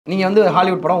நீங்க வந்து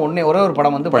ஹாலிவுட் படம் ஒரே ஒரு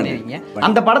படம் வந்து பண்ணிருக்கீங்க.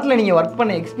 அந்த படத்துல நீங்க வர்க்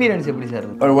பண்ண எக்ஸ்பீரியன்ஸ் எப்படி சார்?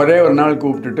 ஒரே ஒரு நாள்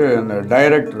கூப்பிட்டுட்டு அந்த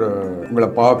டைரக்டர் உங்களை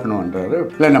பார்க்கணுன்றாரு.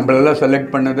 இல்லை நம்மளெல்லாம்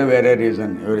செலக்ட் பண்ணது வேற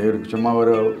ரீசன். இவருக்கு சும்மா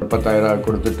ஒரு 10,000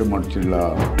 கொடுத்துட்டு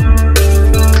முடிச்சிடலாம்.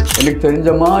 எனக்கு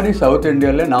தெரிஞ்ச மாதிரி சவுத்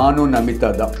இந்தியாவில் நானும்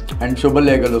நமிதா தான் அண்ட்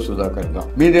சுபலேகலு சுதாகர் தான்.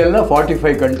 மீதி எல்லாம்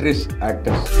 45 கண்ட்ரிஸ்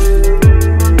ஆக்டர்ஸ்.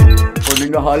 இப்போ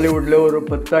நீங்கள் ஹாலிவுட்ல ஒரு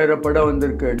 10,000 படம்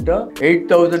வந்திருக்குன்ட்டா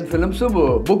 8,000 ஃபிலிம்ஸு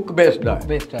புக் பேஸ்டாக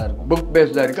இருக்கும். புக்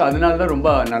பேஸ்டாக இருக்குது. அதனால தான் ரொம்ப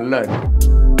நல்லா இருக்குது.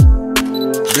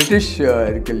 பிரிட்டிஷ்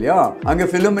இருக்கு இல்லையா, அங்கே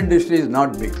film industry is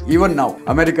not big. Even now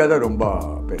America தான் ரொம்ப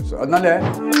பெருசு. அதனால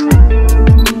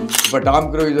இப்போ டாம்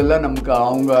க்ரூஸ் எல்லாம் நமக்கு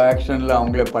அவங்க ஆக்ஷனில்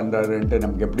அவங்களே பண்ணுறாருன்ட்டு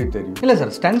நமக்கு எப்படி தெரியும்? இல்லை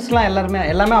சார், ஸ்டன்ட்ஸ்லாம்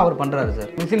எல்லாமே அவர் பண்ணுறாரு சார்.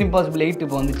 மிஷன் இம்பாசிபிள் 8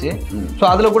 இப்போ வந்துச்சு. ஸோ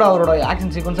அதில் கூட அவரோட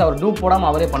ஆக்ஷன் சீக்வன்ஸ் அவர் டூப் போடாமல்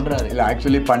அவரே பண்ணுறாரு. இல்லை,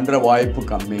 ஆக்சுவலி பண்ணுற வாய்ப்பு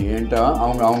கம்மி. ஏன்ட்டா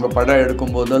அவங்க படம்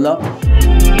எடுக்கும் போதெல்லாம்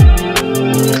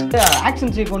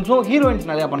ஆக்ஷன் சீக்வன்ஸும் ஹீரோயின்ஸ்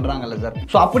நிறையா பண்ணுறாங்கல்ல சார்.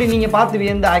 ஸோ அப்படி நீங்கள் பார்த்து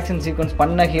வியந்த ஆக்ஷன் சீக்வன்ஸ்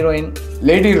பண்ண heroine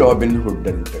lady robin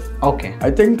ஹுட்ன்ட்டு. Okay, I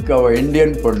think அவள்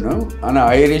இந்தியன் பொண்ணு, ஆனால்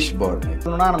ஐரிஷ் பார்ன்.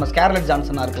 நம்ம ஸ்கார்லெட்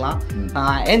ஜான்சனாக இருக்கலாம்,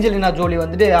 ஏஞ்சலினா ஜோலி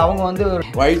வந்துட்டு அவங்க வந்து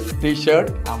ஒயிட்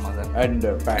டிஷர்ட் ஆமாம் சார் அண்ட்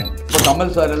பேண்ட். இப்போ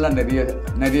கமல் சார் எல்லாம்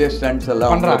நிறைய ஸ்டண்ட்ஸ்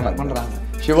எல்லாம் பண்ணுறாங்க.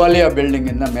 சிவாலியா பில்டிங்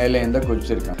இருந்தால் மேலே இருந்தால்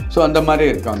குதிச்சிருக்காங்க. ஸோ அந்த மாதிரி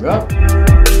இருக்காங்க.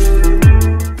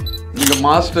 நீங்கள்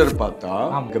மாஸ்டர் பார்த்தா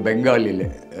பெங்காலியில்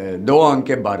தோ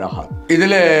அங்கே 12 ஹாத்.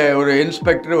 இதில் ஒரு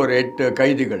இன்ஸ்பெக்டர், ஒரு 8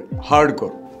 கைதிகள், ஹார்ட்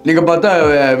கோர். நீங்கள் பார்த்தா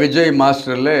விஜய்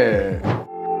மாஸ்டரில்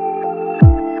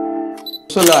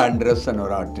உர்சுலா ஆண்ட்ரஸ்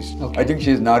ஒரு artist. I think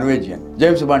she is Norwegian.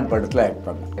 James bond படத்தில் ஆக்ட்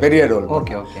பண்ண பெரிய role.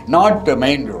 Okay okay, not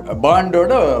main role.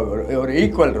 பாண்டோட ஒரு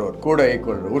ஈக்குவல் ரோல், கூட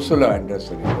ஈக்குவல் ரோல் உர்சுலா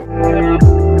ஆண்ட்ரஸ்.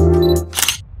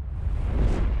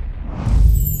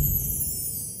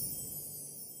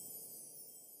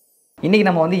 இன்றைக்கி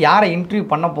நம்ம வந்து யாரை இன்டர்வியூ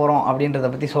பண்ண போகிறோம் அப்படின்றத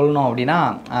பற்றி சொல்லணும் அப்படின்னா,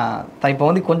 இப்போ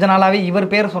வந்து கொஞ்ச நாளாகவே இவர்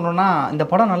பேர் சொன்னோன்னா இந்த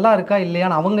படம் நல்லா இருக்கா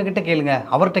இல்லையான்னு அவங்கக்கிட்ட கேளுங்க,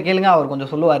 அவர்கிட்ட கேளுங்க, அவர்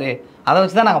கொஞ்சம் சொல்லுவார், அதை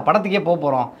வச்சு தான் நாங்கள் படத்துக்கே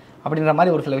போகிறோம் அப்படின்ற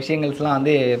மாதிரி ஒரு சில விஷயங்கள்ஸ்லாம்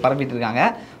வந்து பரப்பிட்டு இருக்காங்க.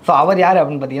 ஸோ அவர் யார்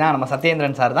அப்படின்னு பார்த்தீங்கன்னா நம்ம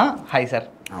சத்யேந்திரன் சார் தான். Hi sir.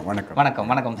 வணக்கம். வணக்கம்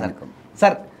வணக்கம் சார்.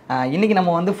 சார், இன்னைக்கு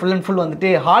நம்ம வந்து ஃபுல் அண்ட் ஃபுல் வந்துட்டு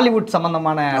ஹாலிவுட்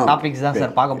சம்பந்தமான டாபிக்ஸ் தான்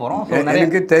சார் பார்க்க போகிறோம். ஸோ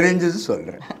எனக்கு தெரிஞ்சது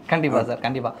சொல்கிறேன். கண்டிப்பாக சார்,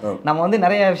 கண்டிப்பாக நம்ம வந்து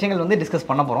நிறைய விஷயங்கள் வந்து டிஸ்கஸ்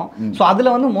பண்ண போகிறோம். ஸோ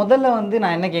அதில் வந்து முதல்ல வந்து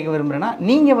நான் என்ன கேட்க விரும்புகிறேன்னா,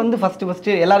 நீங்கள் வந்து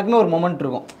ஃபஸ்ட்டு எல்லாருக்குமே ஒரு மொமெண்ட்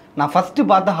இருக்கும், நான் ஃபஸ்ட்டு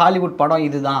பார்த்த ஹாலிவுட் படம்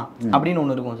இதுதான் அப்படின்னு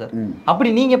ஒன்று இருக்கும் சார்.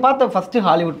 அப்படி நீங்கள் பார்த்த ஃபஸ்ட்டு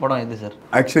ஹாலிவுட் படம் எது சார்?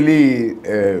 ஆக்சுவலி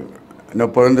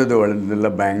நான் பிறந்தது வளர்ந்ததில்ல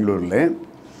பெங்களூரில்.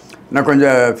 நான்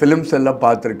கொஞ்சம் ஃபிலிம்ஸ் எல்லாம்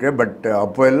பார்த்துருக்கேன். பட்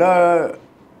அப்போ எல்லாம்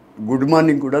குட்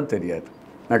மார்னிங் கூட தெரியாது.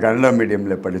 நான் கன்னடா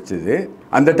மீடியமில் படித்தது.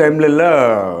 அந்த டைம்லெல்லாம்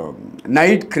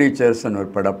நைட் க்ரீச்சர்ஸ்ன்னு ஒரு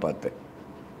படம் பார்த்தேன்.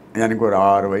 எனக்கு ஒரு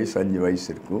 6 வயசு 5 வயசு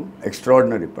இருக்கும்.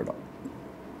 எக்ஸ்ட்ராடினரி படம்,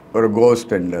 ஒரு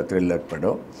கோஸ்ட் அண்ட் த்ரில்லர்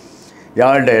படம்.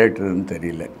 யார் டைரக்டர்னு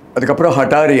தெரியல. அதுக்கப்புறம்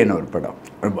ஹட்டாரின்னு ஒரு படம்,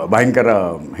 பயங்கர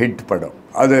ஹிட் படம்.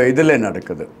 அது இதில்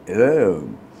நடக்குது, இது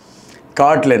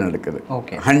காட்டில் நடக்குது.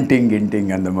 ஓகே, ஹண்டிங்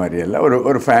கிண்டிங் அந்த மாதிரி எல்லாம்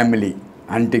ஒரு ஃபேமிலி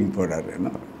ஹண்டிங்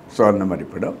போகிறாருன்னா, ஸோ அந்த மாதிரி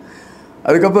படம்.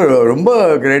 அதுக்கப்புறம் ரொம்ப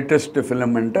greatest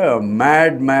ஃபிலிம்ன்ட்டு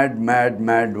mat mat mat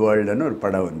mat வேர்ல்டுன்னு ஒரு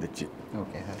படம் வந்துச்சு.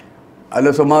 Okay sir.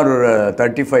 அதில் சுமார் ஒரு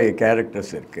 35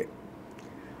 கேரக்டர்ஸ் இருக்குது.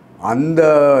 அந்த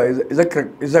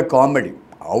is a comedy,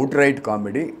 outright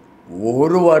comedy.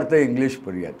 ஒரு வார்த்தை இங்கிலீஷ்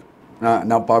புரியாது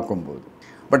நான் பார்க்கும்போது.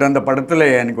 பட் அந்த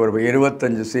படத்தில் எனக்கு ஒரு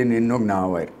 25 சீன் இன்னும்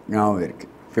ஞாபகம் இருக்குது.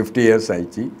 50 இயர்ஸ்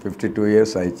ஆயிடுச்சு, 52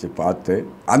 இயர்ஸ் ஆயிடுச்சு பார்த்து.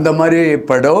 அந்த மாதிரி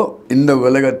படம் இந்த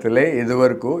உலகத்தில்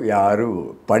இதுவரைக்கும் யாரும்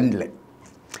பண்ணல.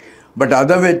 பட்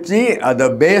அதை வச்சு அதை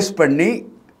பேஸ் பண்ணி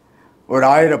ஒரு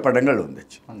 1000 படங்கள்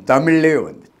வந்துச்சு. தமிழ்லேயே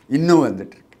வந்துச்சு, இன்னும்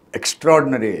வந்துட்டுருக்கு.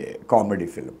 Extraordinary comedy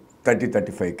film,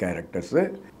 35 characters.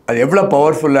 அது எவ்வளோ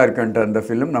பவர்ஃபுல்லாக இருக்குன்ட்டு அந்த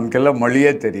ஃபிலிம் நமக்கெல்லாம்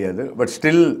மொழியே தெரியாது. பட்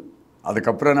ஸ்டில்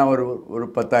அதுக்கப்புறம் நான் ஒரு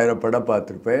 10,000 படம்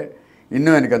பார்த்துருப்பேன்.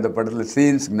 இன்னும் எனக்கு அந்த படத்தில்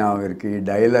சீன்ஸ் ஞாபகம் இருக்குது,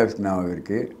 டைலாக்ஸ் ஞாபகம்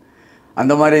இருக்குது.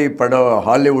 அந்த மாதிரி படம்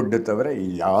ஹாலிவுட்டு தவிர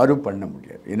யாரும் பண்ண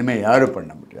முடியாது, இனிமேல் யாரும்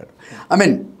பண்ண முடியாது. ஐ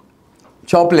மீன்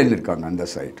சாப்ளின் இருக்காங்க அந்த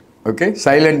சைடு. ஓகே,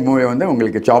 சைலண்ட் மூவி வந்து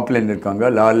உங்களுக்கு சாப்ளின் இருக்காங்க,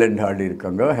 லார்லண்ட் ஹார்டி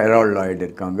இருக்காங்க, ஹெரால்ட் லாய்டு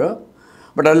இருக்காங்க.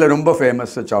 பட் அதில் ரொம்ப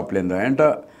ஃபேமஸ் சாப்ளின் தான். ஏன்ட்டா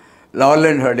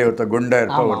லார்லண்ட் ஹார்டி ஒருத்தர் குண்டாக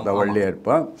இருப்பான், ஒருத்தர் வள்ளியாக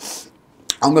இருப்பான்.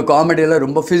 அவங்க காமெடியெல்லாம்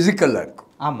ரொம்ப ஃபிசிக்கலாக இருக்கும்.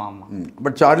 ஆமாம் ஆமாம்.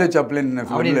 பட் சார்லி சாப்ளின்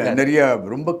நிறைய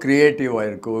ரொம்ப க்ரியேட்டிவாக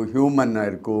இருக்கும், ஹியூமனாக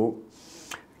இருக்கும்,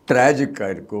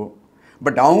 ட்ராஜிக்காக இருக்கும்.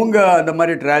 பட் அவங்க அந்த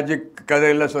மாதிரி ட்ராஜிக்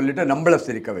கதையெல்லாம் சொல்லிவிட்டு நம்மளை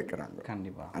சிரிக்க வைக்கிறாங்க.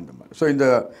 கண்டிப்பாக அந்த மாதிரி. ஸோ இந்த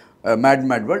மேட்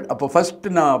வேர்ல்ட் அப்போ ஃபஸ்ட்டு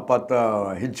நான் பார்த்த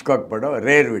ஹிட்ச்காக் படம்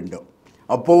ரேர் விண்டோ.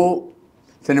 அப்போது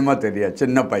சினிமா தெரியாது,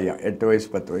 சின்ன பையன், 8 வயசு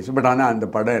 10 வயசு. பட் ஆனால் அந்த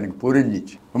படம் எனக்கு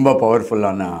புரிஞ்சிச்சு, ரொம்ப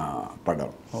பவர்ஃபுல்லான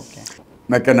படம். ஓகே,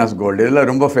 மெக்கனாஸ் கோல்டு இதெல்லாம்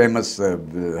ரொம்ப ஃபேமஸ்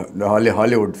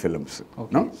ஹாலிவுட் ஃபிலிம்ஸ்.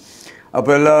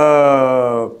 அப்போ எல்லாம்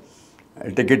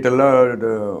டிக்கெட்டெல்லாம்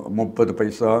 30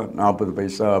 பைசா 40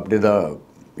 பைசா அப்படி தான்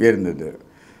இருந்தது.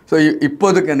 ஸோ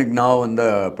இப்போதைக்கு எனக்கு நான் வந்த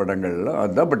படங்கள்லாம்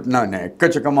அதுதான். பட் நான்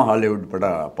எக்கச்சக்கமாக ஹாலிவுட்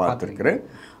படம் பார்த்துருக்குறேன்.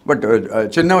 பட்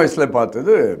சின்ன வயசில்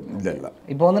பார்த்தது இதெல்லாம்.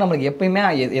 இப்போ வந்து நம்மளுக்கு எப்பயுமே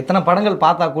எத்தனை படங்கள்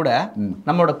பார்த்தா கூட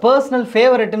நம்மளோட பர்சனல்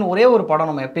ஃபேவரட்னு ஒரே ஒரு படம்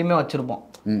நம்ம எப்பயுமே வச்சுருப்போம்.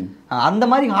 அந்த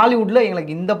மாதிரி ஹாலிவுட்டில்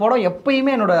எங்களுக்கு இந்த படம்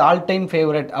எப்பயுமே என்னோட ஆல் டைம்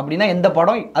ஃபேவரட் அப்படின்னா எந்த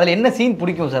படம், அதில் என்ன சீன்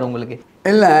பிடிக்கும் சார் உங்களுக்கு?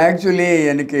 இல்லை, ஆக்சுவலி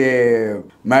எனக்கு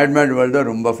மேட் வேர்ல்டு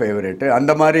தான் ரொம்ப ஃபேவரேட்டு.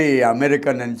 அந்த மாதிரி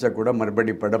அமெரிக்கா நினச்சா கூட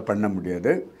மறுபடி படம் பண்ண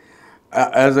முடியாது.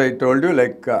 As I told you,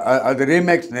 like அது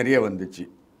ரீமேக்ஸ் நிறைய வந்துச்சு.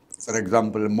 ஃபார்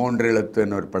எக்ஸாம்பிள்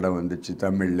மூன்றெழுத்துன்னு ஒரு படம் வந்துச்சு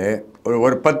தமிழில்.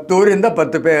 ஒரு 10 ஊர் இருந்தால்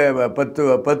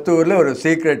 10 ஊரில் ஒரு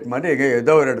சீக்ரெட் மாதிரி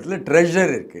ஏதோ ஒரு இடத்துல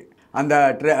ட்ரெஷர் இருக்குது. அந்த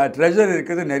ட்ரெஷர்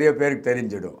இருக்கிறது நிறைய பேருக்கு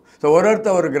தெரிஞ்சிடும். ஸோ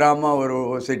ஒரு கிராமம் ஒரு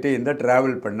சிட்டி இருந்தால்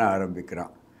ட்ராவல் பண்ண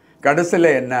ஆரம்பிக்கிறான். கடைசியில்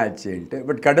என்ன ஆச்சுன்ட்டு.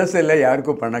 பட் கடைசியில்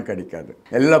யாருக்கும் பணம் கிடைக்காது,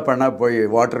 எல்லாம் பணம் போய்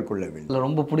வாட்டருக்குள்ளே விழும்.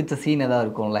 ரொம்ப பிடிச்ச சீன் எதாவது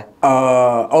இருக்கும்ல?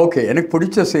 ஓகே, எனக்கு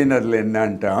பிடிச்ச சீனரில்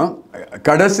என்னன்ட்டா,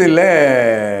 கடைசியில்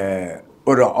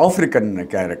ஒரு ஆஃப்ரிக்கன்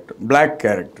கேரக்டர், பிளாக்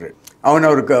கேரக்டர், அவனை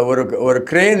ஒரு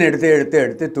க்ரேன்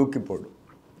எடுத்து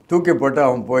தூக்கி போட்டு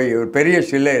அவன் போய் ஒரு பெரிய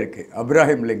சிலை இருக்குது,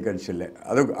 அப்ராஹிம் லிங்கன் சிலை,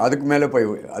 அதுக்கு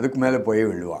மேலே போய்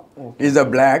விழுவான். இஸ் அ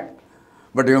பிளாக்,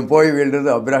 பட் இவன் போய் விழுறது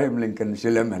அப்ராஹிம் லிங்கன்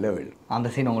சிலை மேலே விழும். அந்த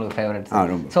சீன் உங்களுக்கு ஃபேவரட்?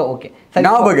 ரொம்ப. ஸோ ஓகே,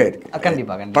 ஞாபகம் இருக்கு.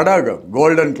 கண்டிப்பாக படம்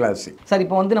கோல்டன் கிளாசிக். சார்,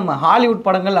 இப்போ வந்து நம்ம ஹாலிவுட்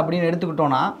படங்கள் அப்படின்னு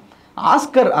எடுத்துக்கிட்டோன்னா,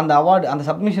 ஆஸ்கர் அந்த அவார்டு, அந்த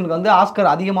சப்மிஷனுக்கு வந்து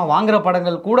ஆஸ்கர் அதிகமாக வாங்குற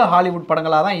படங்கள் கூட ஹாலிவுட்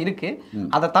படங்களாக தான் இருக்குது.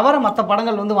 அதை தவிர மற்ற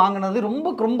படங்கள் வந்து வாங்கினது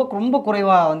ரொம்ப ரொம்ப ரொம்ப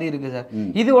குறைவாக வந்து இருக்குது சார்.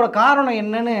 இதோட காரணம்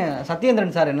என்னன்னு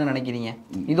சத்யேந்திரன் சார் என்ன நினைக்கிறீங்க?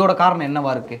 இதோட காரணம்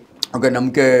என்னவா இருக்குது? ஓகே,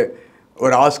 நமக்கு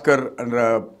ஒரு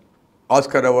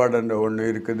ஆஸ்கர் அவார்டுன்ற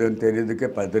ஒன்று இருக்குதுன்னு தெரியுதுக்கு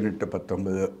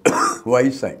 18-19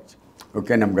 வயசாகிடுச்சு.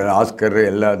 ஓகே, நமக்கு ஆஸ்கர்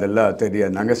அதெல்லாம்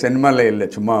தெரியாது. நாங்கள் சினிமாவில் இல்லை,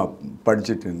 சும்மா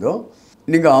படிச்சுட்டு இருந்தோம்.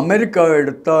 நீங்கள் அமெரிக்கா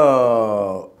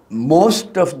எடுத்தால்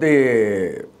most of the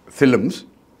films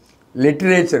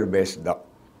literature paste தான்.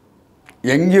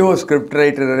 எங்கேயோ ஸ்கிரிப்ட்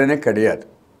ரைட்டரே கிடையாது.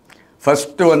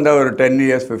 ஃபஸ்ட்டு வந்த ஒரு 10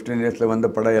 இயர்ஸ் 15 இயர்ஸில் வந்த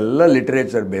படம் எல்லாம்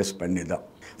லிட்ரேச்சர் பேஸ் பண்ணி தான்.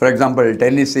 ஃபார் எக்ஸாம்பிள்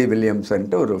டென்னிசி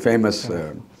வில்லியம்ஸ்ன்ட்டு ஒரு ஃபேமஸ்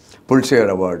புல்ஷியர்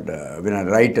அவார்டு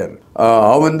வினர் ரைட்டர்,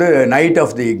 அவன் வந்து நைட்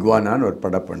ஆஃப் தி இக்வானான்னு ஒரு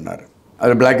படம் பண்ணார்.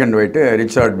 அது black and white,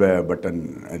 Richard button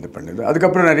இது பண்ணுது.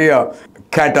 அதுக்கப்புறம் நிறையா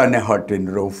gate on a hot in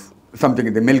roof,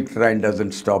 something the milk train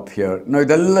doesn't stop here,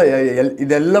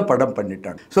 இதெல்லாம் படம்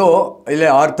பண்ணிட்டாங்க. ஸோ இல்லை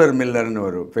ஆர்த்தர் மில்லர்னு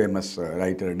ஒரு famous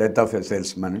writer, death of a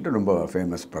சேல்ஸ்மேன்ட்டு ரொம்ப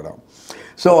ஃபேமஸ் படம்.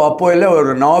 ஸோ அப்போது இல்லை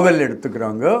ஒரு நாவல்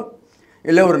எடுத்துக்கிறாங்க,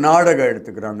 இல்லை ஒரு நாடகம்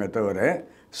எடுத்துக்கிறாங்க, தவிர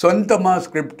சொந்தமாக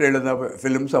ஸ்கிரிப்ட் எழுத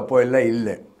ஃபிலிம்ஸ் அப்போ எல்லாம்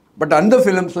இல்லை. பட் அந்த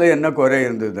ஃபிலிம்ஸில் என்ன குறை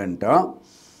இருந்ததுன்ட்டா,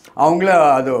 அவங்கள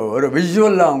அது ஒரு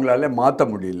விஷுவலில் அவங்களால மாற்ற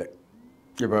முடியல.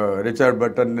 இப்போ ரிச்சர்ட்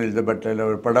பட்டன் பட்டனில்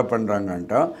ஒரு படம்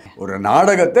பண்ணுறாங்கன்ட்டா, ஒரு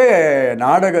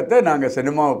நாடகத்தை நாங்கள்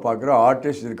சினிமாவை பார்க்குறோம்,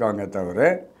 ஆர்டிஸ்ட் இருக்காங்க, தவிர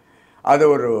அதை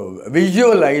ஒரு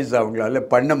விஷுவலைஸ் அவங்களால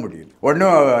பண்ண முடியல.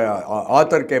 ஒன்றும்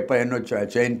ஆத்தர் கேப்பை இன்னும்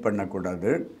சேஞ்ச்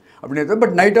பண்ணக்கூடாது அப்படின்னு.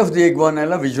 But night of the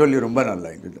இக்வானெல்லாம் visually ரொம்ப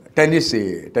நல்லா இருந்தது.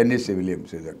 டென்னிசி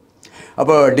வில்லியம்ஸ் இது.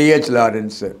 அப்போ டிஹெச்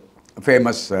லாரன்ஸு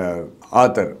ஃபேமஸ்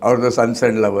ஆத்தர், அவரது சன்ஸ்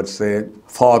அண்ட் லவர்ஸு,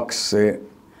 ஃபாக்ஸு,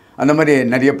 அந்த மாதிரி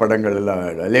நிறைய படங்கள் எல்லாம்,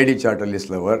 லேடி சார்ட்டர்லிஸ்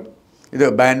லவர், இது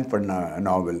பேன் பண்ண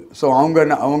நாவல். ஸோ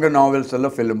அவங்க நாவல்ஸ்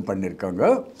எல்லாம் ஃபிலிம் பண்ணியிருக்காங்க.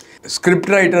 ஸ்கிரிப்ட்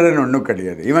ரைட்டர்னு ஒன்றும்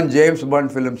கிடையாது. ஈவன் ஜேம்ஸ்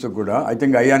பாண்ட் ஃபிலிம்ஸு கூட ஐ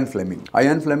திங்க் அயான்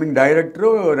ஃப்ளெமிங்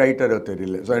டைரக்டரோ ரைட்டரோ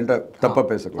தெரியல. ஸோ என்கிட்ட தப்பாக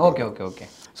பேசக்கூடாது. Okay okay okay.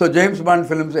 So James bond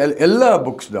films எல்லா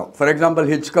புக்ஸ் தான். ஃபார் எக்ஸாம்பிள்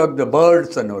ஹிட்ச்காக் த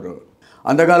பேர்ட்ஸ்ன்னு ஒரு,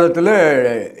 அந்த காலத்தில்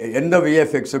எந்த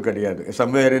விஎஃப்எக்ஸும் கிடையாது.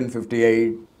 சம்வேர் இன் 58,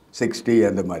 60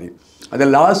 அந்த மாதிரி. அதை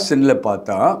லாஸ்ட் சீனில்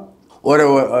பார்த்தா ஒரு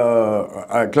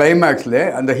கிளைமேக்ஸில்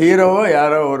அந்த ஹீரோவை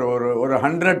யாரோ ஒரு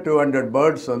 100-200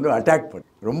 பேர்ட்ஸ் வந்து அட்டாக் பண்ணி,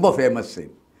 ரொம்ப ஃபேமஸ்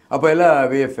சீன். அப்போ எல்லாம்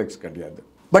விஎஃப்எக்ஸ் கிடையாது.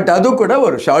 பட் அது கூட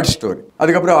ஒரு ஷார்ட் ஸ்டோரி.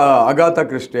 அதுக்கப்புறம் அகாதா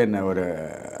கிறிஸ்டியன் ஒரு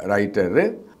ரைட்டரு,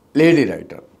 லேடி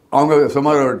ரைட்டர், அவங்க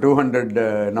சுமார் ஒரு 200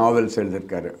 நாவல்ஸ்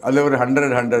எழுதியிருக்காரு. அதில் ஒரு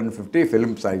 100-150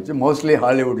 ஃபிலிம்ஸ் ஆயிடுச்சு. மோஸ்ட்லி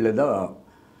ஹாலிவுட்டில் தான்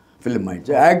ஃபிலிம்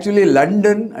ஆயிடுச்சு. ஆக்சுவலி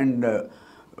லண்டன் அண்ட்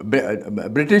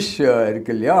பிரிட்டிஷ்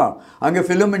இருக்கு இல்லையா, அங்கே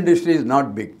film industry is not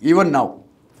big. Even now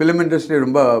film industry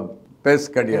ரொம்ப பேச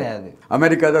கிடையாது.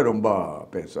 அமெரிக்கா தான் ரொம்ப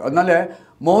பேசும். அதனால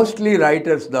மோஸ்ட்லி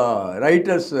ரைட்டர்ஸ்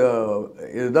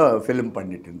இதுதான் ஃபிலிம்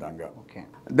பண்ணிட்டு இருந்தாங்க.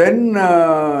 தென்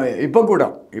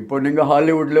இப்போ நீங்கள்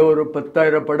ஹாலிவுட்டில் ஒரு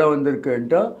 10,000 படம்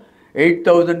வந்திருக்குன்ட்டா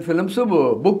 8,000 ஃபிலிம்ஸும்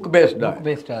புக்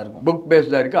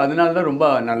பேஸ்டாக இருக்குது. அதனால தான் ரொம்ப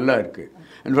நல்லா இருக்குது.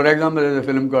 And for example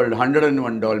film called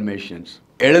 101 டால்மேஷியன்ஸ்,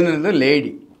 எழுதுனது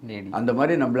லேடி. அந்த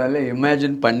மாதிரி நம்மளால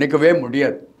இமேஜின் பண்ணிக்கவே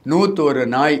முடியாது. 101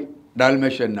 நாய்,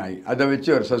 டால்மேஷன் நாய், அதை வச்சு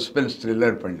ஒரு சஸ்பென்ஸ்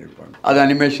த்ரில்லர் பண்ணியிருப்பாங்க. அது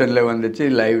அனிமேஷனில் வந்துச்சு,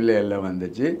 லைவ்ல எல்லாம்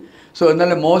வந்துச்சு. ஸோ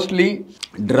அதனால் மோஸ்ட்லி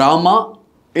ட்ராமா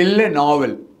இல்லை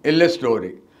நாவல் இல்லை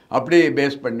ஸ்டோரி அப்படி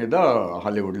பேஸ் பண்ணி தான்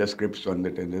ஹாலிவுட்டில் ஸ்கிரிப்ட்ஸ்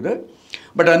வந்துட்டு இருந்தது.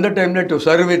 பட் அந்த டைமில் டு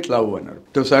சர்வ் வித் லவ்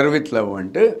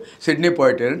வந்துட்டு சிட்னி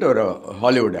பாய்ட்டர்ன்ட்டு ஒரு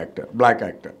Hollywood actor, black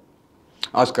actor,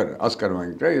 Oscar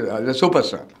வாங்கிட்டு சூப்பர்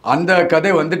ஸ்டார். அந்த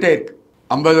கதை வந்துட்டே இருக்கு,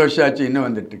 50 வருஷம் ஆச்சு, இன்னும்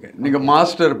வந்துட்டு இருக்கு. நீங்கள்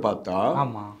மாஸ்டர் பார்த்தா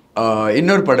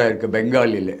இன்னொரு படம் இருக்கு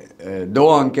பெங்காலியில், தோ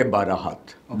ஆங்கே பாரா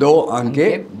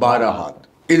ஹாத்.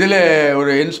 இதில்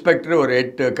ஒரு இன்ஸ்பெக்டர், ஒரு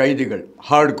 8 கைதிகள்,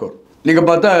 ஹார்ட் கோர். நீங்கள்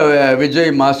பார்த்தா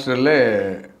விஜய் மாஸ்டரில்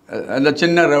அந்த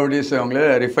சின்ன ரவுடிஸ் அவங்கள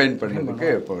ரிஃபைன் பண்ணதுக்கு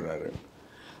போகிறாரு.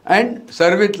 அண்ட்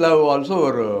சர்வித் லவ் ஆல்சோ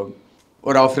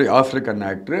ஒரு ஆஃப்ரிக்கன்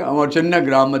ஆக்டர். அவன் ஒரு சின்ன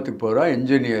கிராமத்துக்கு போகிறான்,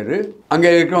 இன்ஜினியரு.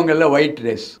 அங்கே இருக்கிறவங்க எல்லாம் ஒயிட்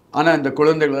ரேஸ். ஆனால் இந்த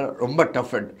குழந்தைகள் ரொம்ப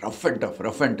ரஃப்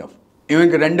அண்ட் டஃப்.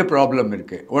 இவனுக்கு 2 ப்ராப்ளம்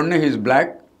இருக்குது. ஒன்று ஹீஸ்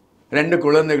பிளாக், 2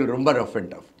 குழந்தைகள் ரொம்ப ரஃப்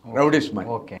அண்ட் டஃப், ரவுடிஸ்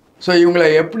மாதிரி. ஓகே. ஸோ இவங்களை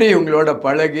எப்படி இவங்களோட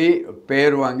பழகி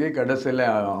பேர் வாங்கி கடைசியில்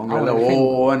அவங்கள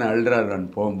ஓன்னு அல்றான்னு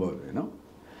போகும்போது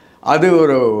அது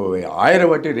ஒரு 1000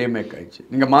 வாட்டி ரீமேக் ஆயிடுச்சு.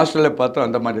 நீங்கள் மாஸ்டரில் பார்த்தா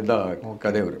அந்த மாதிரி தான்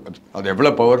கதை வரும். அது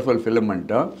எவ்வளோ பவர்ஃபுல்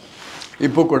ஃபிலிம்ன்ட்டா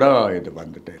இப்போ கூட இது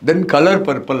வந்துட்டு. தென் கலர்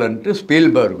பர்பிள்ன்ட்டு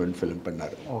ஸ்பீல்பர்க் ஒரு ஃபிலிம்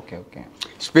பண்ணார். Okay okay.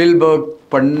 ஸ்பீல்பர்க்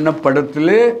பண்ண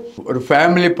படத்துலே ஒரு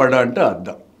ஃபேமிலி படம்ன்ட்டு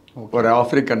அதுதான். ஒரு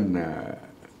ஆஃப்ரிக்கன்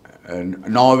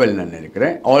நாவல் நான்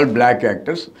நினைக்கிறேன். All black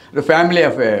actors, the family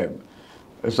of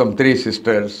some 3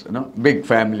 sisters, big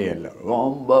family எல்லாம்.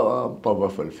 ரொம்ப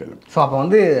பவர்ஃபுல் ஃபிலிம். ஸோ அப்போ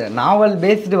வந்து நாவல்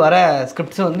பேஸ்டு வர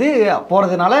ஸ்கிரிப்ட்ஸ் வந்து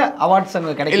போகிறதுனால அவார்ட்ஸ்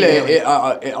அங்கே கிடைக்கல.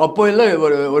 அப்போ இல்லை,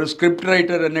 ஒரு ஸ்கிரிப்ட்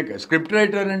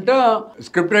ரைட்டர்ன்ட்டா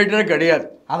ஸ்கிரிப்ட் ரைட்டரே கிடையாது.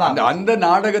 அந்த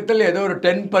நாடகத்தில் ஏதோ ஒரு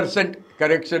 10%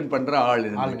 கரெக்ஷன் பண்ணுற ஆள்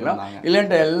இருக்கலாம்.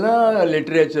 இல்லைன்ட்டு எல்லாம்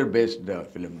லிட்ரேச்சர் பேஸ்டு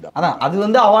ஃபிலிம் தான். அதான் அது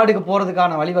வந்து அவார்டுக்கு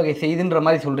போகிறதுக்கான வழிவகை செய்துன்ற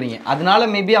மாதிரி சொல்கிறீங்க. அதனால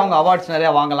மேபி அவங்க அவார்ட்ஸ்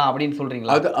நிறையா வாங்கலாம் அப்படின்னு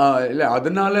சொல்கிறீங்களா? அது இல்லை,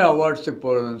 அதனால அவார்ட்ஸுக்கு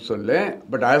போகிறதுன்னு சொல்லு.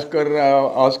 பட்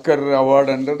ஆஸ்கர்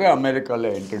அவார்டுன்றது அமெரிக்காவில்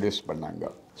இன்ட்ரடியூஸ் பண்ணாங்க.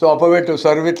 ஸோ அப்போவே டு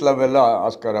சர்வ் வித் லவ் எல்லாம்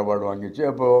ஆஸ்கர் அவார்டு வாங்கிச்சு.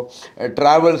 அப்போது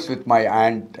ட்ராவல்ஸ் வித் மை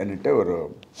ஆண்ட்ன்னுட்டு ஒரு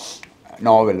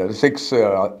நாவல், அது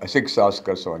 6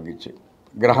 ஆஸ்கர்ஸ் வாங்கிச்சு.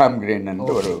 கிரஹாம்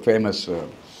கிரீன்ன்ட்டு ஒரு ஃபேமஸ்,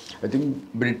 ஐ திங்க்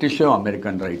பிரிட்டிஷோ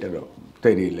அமெரிக்கன் ரைட்டரோ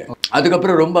தெரியல.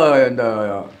 அதுக்கப்புறம் ரொம்ப இந்த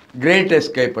கிரேட்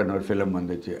எஸ்கேப்னு ஒரு ஃபிலிம்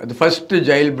வந்துச்சு. அது first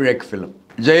jail break film.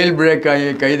 Jail break ஆகி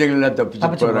கைதிகள்லாம் தப்பிச்சு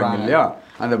போகிறாங்க இல்லையா,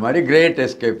 அந்த மாதிரி கிரேட்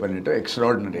எஸ்கேப் பண்ணிட்டு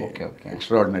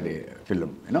எக்ஸ்ட்ராடினரி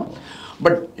ஃபிலிம்.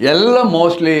 பட் எல்லாம்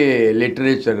மோஸ்ட்லி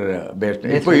லிட்ரேச்சர் பேஸ்ட்.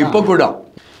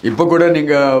 இப்போ கூட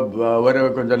நீங்கள் வர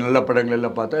கொஞ்சம் நல்ல படங்கள்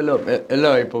எல்லாம் பார்த்தா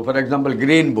எல்லாம் இப்போ ஃபார் எக்ஸாம்பிள்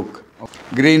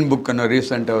க்ரீன் புக்குன்னு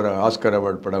ரீசெண்டாக ஒரு ஆஸ்கர்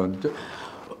அவார்டு படம் வந்துட்டு.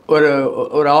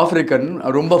 ஒரு ஆஃப்ரிக்கன்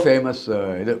ரொம்ப ஃபேமஸ்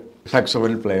இது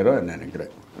சாக்ஸோஃபோன் பிளேயரோ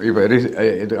நினைக்கிறேன். இப்போ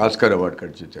இது ஆஸ்கர் அவார்டு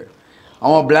கிடச்சிச்சு.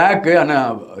 அவன் பிளாக்கு,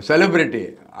 ஆனால் செலிப்ரிட்டி.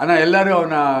 ஆனால் எல்லோரும்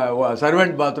அவனை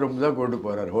சர்வெண்ட் பாத்ரூம் தான் கொண்டு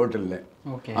போகிறார் ஹோட்டலில்.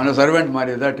 அவனை சர்வெண்ட்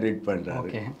மாதிரி தான் ட்ரீட் பண்ணுறாரு.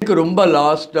 எனக்கு ரொம்ப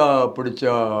லாஸ்ட்டாக பிடிச்ச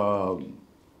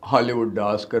ஹாலிவுட்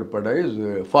ஆஸ்கர் படம் இஸ்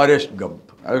ஃபாரஸ்ட் கம்ப்.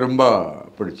 அது ரொம்ப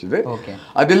பிடிச்சிது.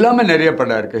 அது இல்லாமல் நிறைய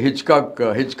படம் இருக்குது.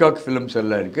 ஹிச்காக் ஃபிலிம்ஸ்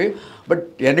எல்லாம் இருக்குது. பட்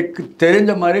எனக்கு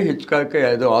தெரிஞ்ச மாதிரி ஹிச்காக்கு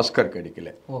எதுவும் ஆஸ்கர் கிடைக்கல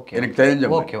எனக்கு தெரிஞ்ச.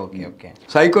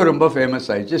 சைக்கோ ரொம்ப ஃபேமஸ்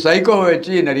ஆயிடுச்சு. சைக்கோவை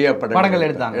வச்சு நிறைய படங்கள்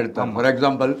எடுத்தாங்க. ஃபார்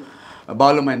எக்ஸாம்பிள்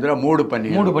பாலு மகேந்திரா மூடு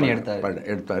பண்ணி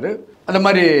எடுத்தார். அந்த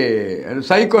மாதிரி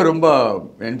சைக்கோ ரொம்ப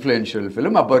இன்ஃப்ளூயன்ஷியல்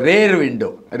ஃபிலிம். அப்போ ரேர்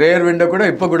விண்டோ கூட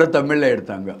இப்போ கூட தமிழில்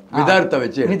எடுத்தாங்க. விதார்த்தை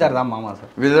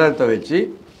வச்சு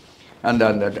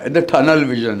அந்த டனல்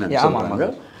விஷன் சொல்லுவாங்க,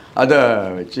 அதை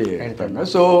வச்சு எடுத்தாங்க.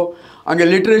 ஸோ அங்கே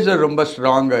லிட்ரேச்சர் ரொம்ப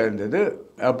ஸ்ட்ராங்காக இருந்தது.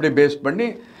 அப்படி பேஸ் பண்ணி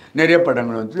நிறைய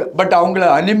படங்கள் வந்துச்சு. பட் அவங்கள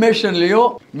அனிமேஷன்லேயோ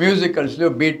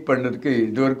மியூசிக்கல்ஸ்லையோ பீட் பண்ணுறதுக்கு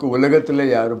இது வரைக்கும்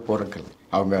உலகத்தில் யாரும் பிறக்கல.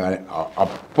 அவங்க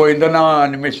அப்போ இந்த நான்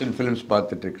அனிமேஷன் ஃபிலிம்ஸ்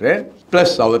பார்த்துட்ருக்கிறேன்.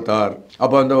 Plus Avatar.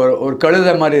 அப்போ அந்த ஒரு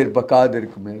கழுதை மாதிரி இருப்ப காது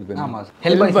இருக்குமே,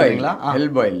 ஹெல்பாய் இல்லை,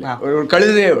 ஒரு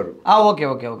கழுதையே வரும்.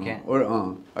 ஒரு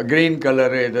க்ரீன்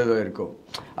கலரு எதோ இருக்கும்.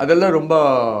 அதெல்லாம் ரொம்ப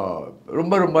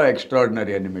ரொம்ப ரொம்ப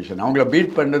எக்ஸ்ட்ராடினரி அனிமேஷன். அவங்கள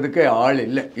பீட் பண்ணுறதுக்கு ஆள்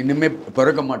இல்லை, இனிமேல்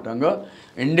பிறக்க மாட்டாங்க.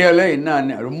 இந்தியாவில்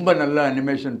இன்னும் ரொம்ப நல்ல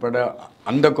அனிமேஷன் படம்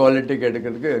அந்த குவாலிட்டிக்கு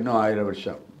எடுக்கிறதுக்கு இன்னும் 1000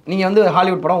 வருஷம். நீங்கள் வந்து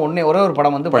ஹாலிவுட் படம் ஒரே ஒரு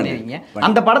படம் வந்து பண்ணிருக்கீங்க.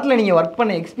 அந்த படத்தில் நீங்கள் ஒர்க்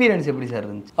பண்ண எக்ஸ்பீரியன்ஸ் எப்படி சார்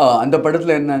இருந்துச்சு? அந்த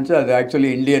படத்தில் என்னச்சு, அது ஆக்சுவலி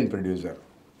இந்தியன் ப்ரொடியூசர்.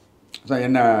 ஸோ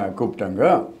என்ன கூப்பிட்டாங்க,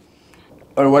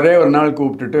 ஒரே ஒரு நாள்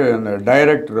கூப்பிட்டுட்டு அந்த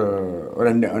டைரக்டர்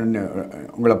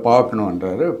உங்களை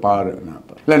பார்க்கணுன்றாரு.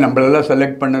 இல்லை நம்மளெல்லாம்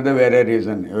செலக்ட் பண்ணது வேறு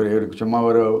ரீசன். இவருக்கு சும்மா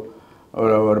ஒரு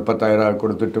 10,000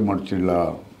 கொடுத்துட்டு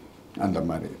முடிச்சிடலாம் அந்த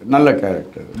மாதிரி. நல்ல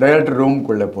கேரக்டர். டைரக்டர்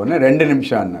ரூம்குள்ளே போனேன். 2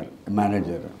 நிமிஷம் ஆனார்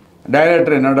மேனேஜர்.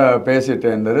 டைரக்டர் என்னோட பேசிட்டு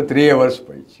இருந்தார். 3 hours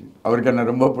போயிடுச்சு. அவருக்கு என்ன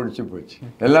ரொம்ப பிடிச்சி போச்சு.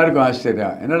 எல்லாருக்கும்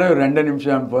ஆச்சரியம், என்னடா 2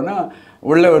 நிமிஷம் போனால்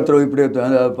உள்ளே ஒருத்தர் இப்படி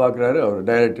பார்க்குறாரு, அவர்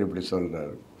டைரக்டர் இப்படி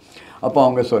சொல்கிறாரு. அப்போ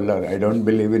அவங்க சொல்லார், I don't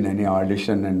believe in any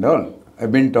audition and all. I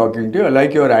been talking to you,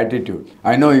 like your attitude.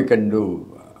 I know you can do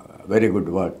very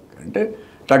good work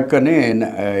டக்குன்னு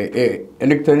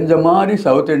எனக்கு தெரிஞ்ச மாதிரி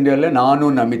சவுத் இந்தியாவில்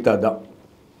நானும் நமிதா தான்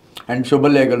அண்ட்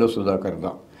சுபலேகலு சுதாகர்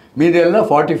தான். மீதி எல்லாம்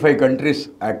 45 கண்ட்ரிஸ்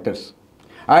ஆக்டர்ஸ்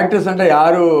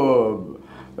யாரும்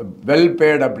வெல்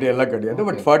பேட் அப்படியெல்லாம் கிடையாது.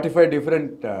 But 45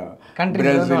 different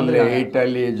Brazil,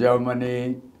 Italy, Germany,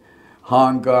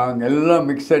 Hong Kong எல்லாம்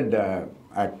மிக்சட்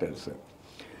ஆக்டர்ஸு.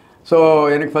 ஸோ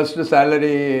எனக்கு ஃபஸ்ட்டு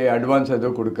சேலரி அட்வான்ஸ்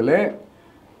எதுவும் கொடுக்கல.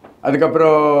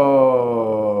 அதுக்கப்புறம்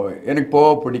எனக்கு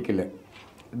போக பிடிக்கல.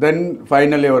 தென்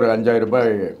ஃபைனலி ஒரு 5000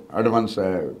 ரூபாய் அட்வான்ஸ்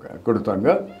கொடுத்தாங்க.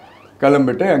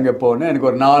 கிளம்பிட்டு அங்கே போனேன். எனக்கு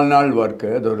ஒரு 4 நாள் ஒர்க்கு.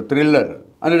 அது ஒரு த்ரில்லர்.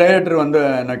 அந்த டைரக்டர்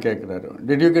என்ன கேட்குறாரு,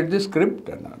 did you get the script?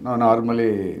 நான் normally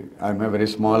I am a very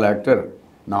small actor,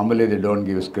 normally they don't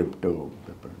give script to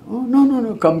people. No no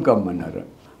no come பண்ணார்.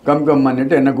 கம்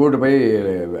பண்ணிவிட்டு என்னை கூட்டு போய்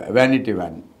வேனிட்டி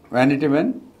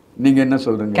வேன் நீங்கள் என்ன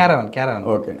சொல்கிறீங்க? கேரவன்.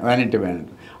 Okay, vanity van.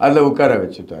 அதில் உட்கார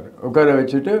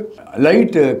வச்சுட்டு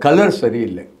லைட்டு கலர்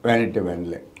சரியில்லை வேனிட்டி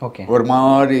வேனில். ஓகே, ஒரு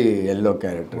மாதிரி yellow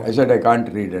character. I set I can't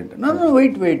read and நான்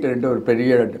வெயிட் ஒரு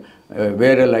பெரிய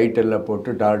வேறு லைட் எல்லாம் போட்டு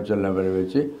டார்ச் எல்லாம் வர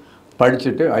வச்சு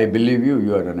படிச்சுட்டு I believe you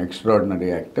are an extraordinary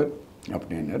actor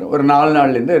அப்படின்னாரு. ஒரு 4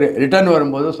 நாள்லேருந்து ரிட்டர்ன்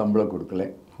வரும்போது சம்பளம் கொடுக்கல.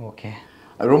 ஓகே,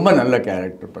 ரொம்ப நல்ல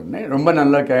கேரக்டர்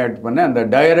பண்ணேன். அந்த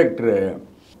டைரக்டர்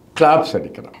கிளாப்ஸ்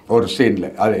அடிக்கிறான் ஒரு சீனில்.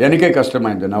 அது எனக்கே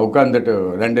கஷ்டமாக இருந்தது. நான் உட்காந்துட்டு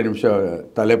 2 நிமிஷம்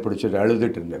தலை பிடிச்சிட்டு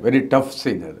அழுதுட்டு இருந்தேன். வெரி டஃப்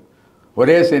சீன் அது.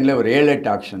 ஒரே சீனில் ஒரு 7-8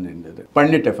 ஆக்ஷன் இருந்தது.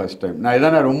 பண்ணிட்டேன் ஃபஸ்ட் டைம். நான்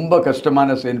எதனா ரொம்ப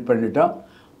கஷ்டமான சீன் பண்ணிட்டா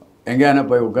எங்கேயான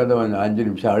போய் உட்காந்து 5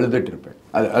 நிமிஷம் அழுதுட்டு இருப்பேன்.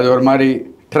 அது ஒரு மாதிரி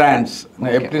ட்ரான்ஸ்.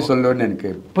 நான் எப்படி சொல்லுவேன்னு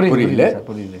எனக்கு புரியல.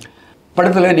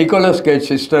 படத்தில் நிக்கோலஸ் கேஜ்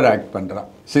சிஸ்டர் ஆக்ட் பண்ணுறான்.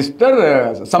 சிஸ்டர்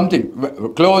சம்திங்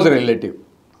க்ளோஸ் ரிலேட்டிவ்,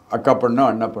 அக்கா பொண்ணோ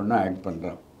அண்ணா பொண்ணோ ஆக்ட்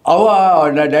பண்ணுறான்.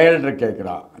 அவள் டைரக்டர்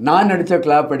கேட்குறான், நான் நடித்த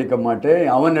கிளாப் அடிக்க மாட்டேன்,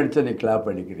 அவன் நடித்த நீ கிளாப்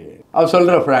அடிக்கிறியே. அவள்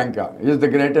சொல்கிற ஃப்ராங்கா, is the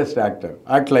greatest actor,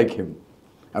 act like him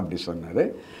அப்படி சொன்னார்.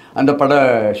 அந்த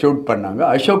படம் ஷூட் பண்ணாங்க.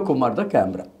 அசோக் குமார் தான்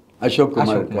கேமரா. அசோக்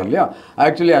குமார் இருக்கார் இல்லையா,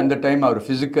 ஆக்சுவலி அந்த டைம் அவர்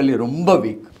ஃபிசிக்கலி ரொம்ப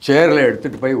வீக். சேரில்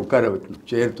எடுத்துகிட்டு போய் உட்கார வைக்கணும்,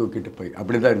 சேர் தூக்கிட்டு போய்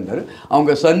அப்படி தான் இருந்தார்.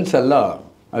 அவங்க சன்ஸ் எல்லாம்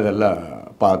அதெல்லாம்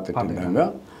பார்த்துட்டு இருந்தாங்க.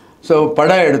 ஸோ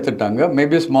படம் எடுத்துட்டாங்க.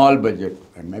 Maybe small budget,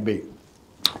 maybe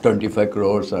 25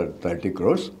 crores or 30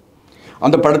 crores.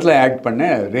 அந்த படத்தில் ஆக்ட் பண்ண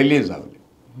ரிலீஸ் ஆகலை.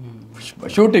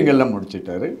 ஷூட்டிங் எல்லாம்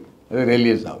முடிச்சிட்டாரு, அது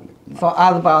ரிலீஸ் ஆகலை. ஸோ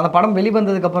அது அந்த படம்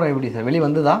வெளிவந்ததுக்கப்புறம் எப்படி சார் வெளியே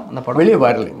வந்துதா? அந்த படம் வெளியே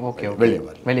வரல. ஓகே,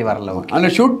 வெளியே வரல.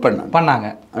 ஆனால் ஷூட் பண்ணாங்க.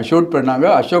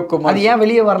 அசோக் குமார். அது ஏன்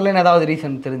வெளியே வரலன்னு ஏதாவது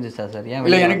ரீசன் தெரிஞ்சுச்சா சார்? ஏன்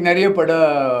இல்லை, எனக்கு நிறைய படம்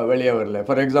வெளியே வரல.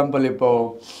 ஃபார் எக்ஸாம்பிள்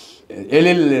இப்போது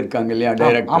எழில் இருக்காங்க இல்லையா,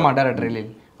 டைரக்டர். ஆமாம், டைரக்டர்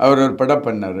எழில். அவர் ஒரு படம்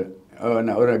பண்ணார்.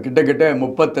 ஒரு கிட்டத்தட்ட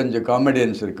 35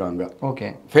 காமெடியன்ஸ் இருக்காங்க. Okay,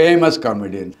 famous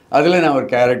comedians. அதில் நான் ஒரு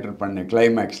கேரக்டர் பண்ணேன்.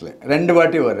 கிளைமேக்ஸில் 2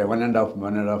 வாட்டி வரேன்.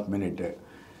 1.5 மினிட்டு.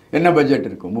 என்ன பட்ஜெட்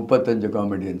இருக்கும்? 35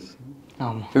 காமெடியன்ஸ்,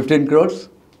 15 crores,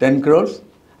 10 crores.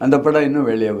 அந்த படம் இன்னும்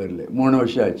வெளியே வரல. 3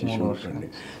 வருஷம் ஆச்சு ஷூட் பண்ணி.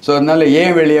 ஸோ அதனால்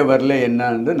ஏன் வெளியே வரல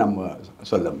என்னன்னு நம்ம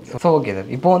சொல்ல முடியும். ஸோ ஓகே சார்,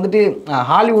 இப்போ வந்துட்டு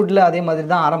ஹாலிவுட்டில் அதே மாதிரி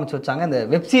தான் ஆரம்பிச்சு வச்சாங்க. இந்த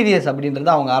வெப் சீரியஸ்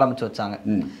அப்படின்றத அவங்க ஆரம்பிச்சு வச்சாங்க.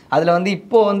 அதில்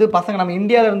இப்போ பசங்க நம்ம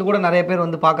இந்தியாவிலேருந்து கூட நிறைய பேர்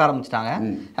பார்க்க ஆரம்பிச்சிட்டாங்க.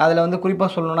 அதில்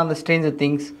குறிப்பாக சொல்லணும்னா அந்த ஸ்ட்ரேஞ்சர்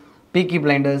திங்ஸ், பீக்கி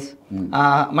பிளைண்டர்ஸ்,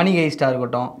 மணி ஹெய்ஸ்டாக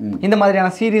இருக்கட்டும், இந்த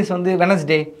மாதிரியான சீரியஸ்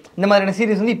வெனஸ்டே, இந்த மாதிரியான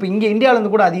சீரியஸ் இப்போ இங்கே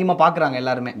இந்தியாவிலேருந்து கூட அதிகமாக பார்க்குறாங்க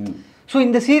எல்லாருமே. ஸோ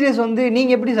இந்த சீரியஸ்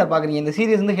நீங்கள் எப்படி சார் பார்க்குறீங்க? இந்த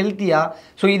சீரியஸ் ஹெல்த்தியா?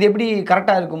 ஸோ இது எப்படி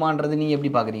கரெக்டாக இருக்குமான்றது நீங்கள்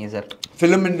எப்படி பார்க்குறீங்க சார்?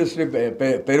 ஃபிலிம் இண்டஸ்ட்ரி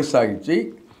பெருசாகிடுச்சு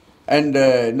அண்ட்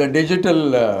இந்த டிஜிட்டல்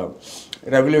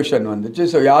ரெவல்யூஷன் வந்துச்சு.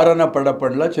 ஸோ யாரான படம்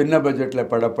பண்ணலாம், சின்ன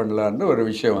பட்ஜெட்டில் படம் பண்ணலான்னு ஒரு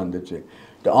விஷயம் வந்துச்சு.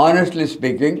 ஆனஸ்ட்லி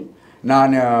ஸ்பீக்கிங்,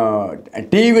 நான்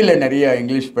டிவியில் நிறைய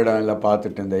இங்கிலீஷ் படம் எல்லாம்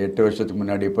பார்த்துட்டு இருந்தேன் 8 வருஷத்துக்கு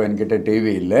முன்னாடி. இப்போ என்கிட்ட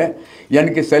டிவி இல்லை.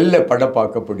 எனக்கு செல்லில் படம்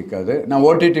பார்க்க பிடிக்காது. நான்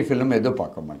ஓடிடி ஃபிலிம் எதுவும்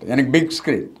பார்க்க மாட்டேன். எனக்கு பிக்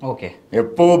ஸ்க்ரீன். ஓகே,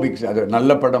 எப்போது பிக், அது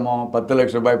நல்ல படமோ 10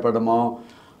 லட்ச ரூபாய் படமோ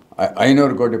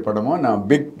 500 கோடி படமோ நான்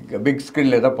பிக்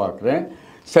ஸ்க்ரீனில் தான் பார்க்குறேன்.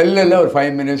 செல்லில் ஒரு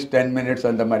 5 minutes 10 minutes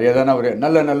அந்த மாதிரி எதனா ஒரு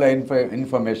நல்ல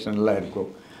இன்ஃபர்மேஷன்லாம் இருக்கும்,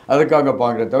 அதுக்காக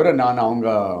பார்க்குறத தவிர நான்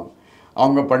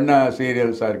அவங்க பண்ண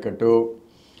சீரியல்ஸாக இருக்கட்டும்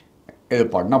இது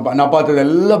நான் பார்த்தது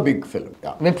எல்லாம் பிக் ஃபிலிம்.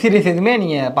 வெப் சீரிஸ் எதுவுமே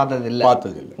நீங்கள் பார்த்ததில்லை?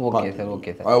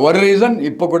 Okay sir. ஒரு ரீசன்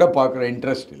இப்போ கூட பார்க்குற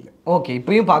இன்ட்ரெஸ்ட் இல்லை. ஓகே,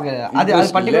 இப்பயும் பார்க்க அது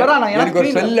பர்டிகுலரா நான் எனக்கு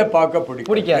ஒரு செல்ல பார்க்க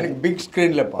பிடிக்காது. எனக்கு பிக்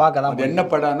ஸ்க்ரீனில் பார்க்க தான். என்ன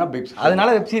படம்னா பிக் ஸ்க்ரீன்.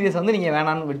 அதனால வெப் சீரிஸ் நீங்கள்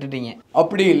வேணான்னு விட்டுட்டீங்க?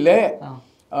 அப்படி இல்லை.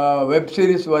 வெப்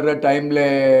சீரிஸ் வர்ற டைமில்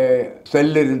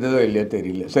செல் இருந்ததோ இல்லையோ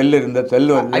தெரியல. செல்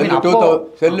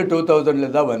 2000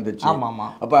 தான் வந்துச்சு.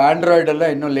 அப்போ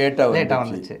ஆண்ட்ராய்டெல்லாம் இன்னும் லேட்டாக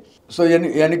வந்துச்சு. ஸோ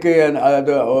எனக்கு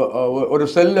அது ஒரு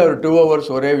செல்லில் ஒரு 2 hours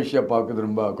ஒரே விஷயம் பார்க்குறது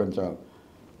ரொம்ப கொஞ்சம்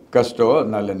கஷ்டம்.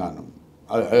 அதனால நானும்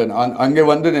அங்கே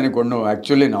எனக்கு ஒன்றும்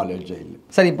ஆக்சுவலி நாலேஜே இல்லை.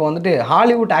 சார் இப்போ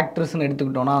ஹாலிவுட் ஆக்ட்ரஸ்ன்னு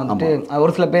எடுத்துக்கிட்டோம்னா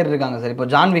ஒரு சில பேர் இருக்காங்க சார். இப்போ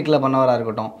ஜான்விக்கில் பண்ணவராக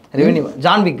இருக்கட்டும்,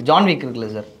 ஜான்விக் இருக்குல்ல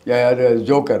சார், யார்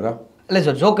ஜோக்கரா? இல்லை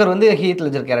சார், ஜோக்கர் வந்து ஹீத்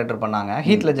லெஜர் கேரக்டர் பண்ணாங்க.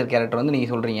 ஹீத் லெஜர் கேரக்டர் வந்து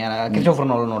நீங்கள் சொல்கிறீங்க கிறிஸ்டோஃபர்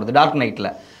நோலனோடது டார்க் நைட்டில்.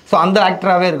 ஸோ அந்த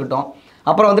ஆக்டராகவே இருக்கட்டும்.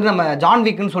 அப்புறம் வந்துட்டு நம்ம ஜான்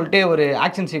விக்னு சொல்லிட்டு ஒரு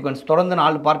ஆக்ஷன் சீக்வன்ஸ் தொடர்ந்து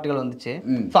 4 பார்ட்டுகள் வந்துச்சு.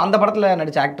 ஸோ அந்த படத்தில்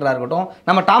நடிச்ச ஆக்டராக இருக்கட்டும்,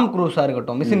 நம்ம டாம் க்ரூஸாக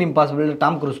இருக்கட்டும், மிஷன் இம்பாசிபிள்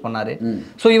டாம் க்ரூஸ் பண்ணாரு.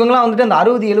 ஸோ இவங்கலாம் வந்துட்டு அந்த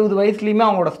 60-70 வயசுலையுமே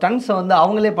அவங்களோட ஸ்டன்ட்ஸை வந்து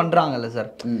அவங்களே பண்ணுறாங்கல்ல சார்.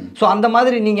 ஸோ அந்த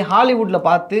மாதிரி நீங்கள் ஹாலிவுட்டில்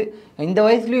பார்த்து இந்த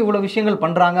வயசுலேயும் இவ்வளோ விஷயங்கள்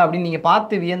பண்ணுறாங்க அப்படின்னு நீங்கள்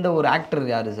பார்த்து வியந்த ஒரு ஆக்டர்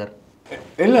யார் சார்?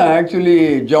 இல்லை, ஆக்சுவலி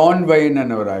ஜான்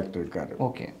வைன்னு ஒரு ஆக்டர் இருக்காரு.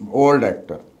 Okay, old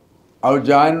actor. அவர்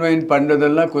ஜான் வைன்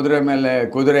பண்ணுறதெல்லாம் குதிரை மேலே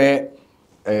குதிரை,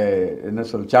 என்ன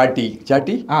சொல், சாட்டி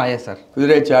எஸ் சார்,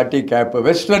 குதிரை சாட்டி gap,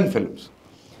 western films.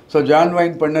 So John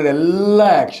wine பண்ணது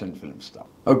எல்லாம் ஆக்ஷன் ஃபிலிம்ஸ் தான்.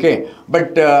 ஓகே,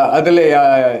 பட் அதில்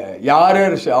யார்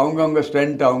அவங்கவுங்க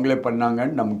ஸ்ட்ரென்த் அவங்களே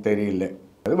பண்ணாங்கன்னு நமக்கு தெரியல.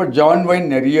 பட் ஜான் வைன்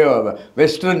நிறைய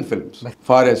வெஸ்டர்ன் ஃபிலிம்ஸ்,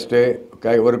 ஃபாரஸ்ட்டு,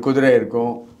 ஒரு குதிரை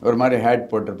இருக்கும், ஒரு மாதிரி ஹேட்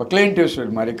போட்டிருப்போம், கிளைண்ட்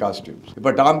ஈஸ்ட்வுட் மாதிரி காஸ்டியூம்ஸ்.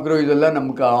 இப்போ டாம் க்ரூஸ் எல்லாம்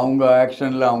நமக்கு அவங்க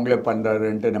ஆக்ஷனில் அவங்களே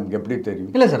பண்ணுறாருன்ட்டு நமக்கு எப்படி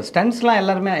தெரியும்? இல்லை சார், ஸ்டன்ட்ஸ்லாம்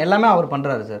எல்லாமே அவர்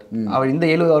பண்ணுறாரு சார். அவர் இந்த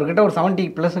 70 அவர்கிட்ட ஒரு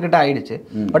 70+ கிட்ட ஆயிடுச்சு.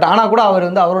 பட் ஆனால் கூட அவர்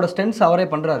வந்து அவரோட ஸ்டன்ட்ஸ் அவரே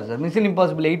பண்ணுறாரு சார். மிஷன்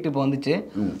இம்பாசிபிள் 8 இப்போ வந்துச்சு.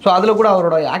 ஸோ அதில் கூட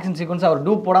அவரோட ஆக்ஷன் சீக்வன்ஸ் அவர்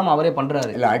டூப் போடாமல் அவரே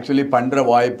பண்ணுறாரு. இல்லை, ஆக்சுவலி பண்ணுற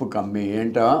வாய்ப்பு கம்மி.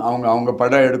 ஏன்ட்டா அவங்க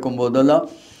படம் எடுக்கும் போதெல்லாம்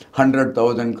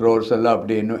 100,000 crores எல்லாம்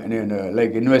அப்படி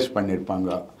லைக் இன்வெஸ்ட்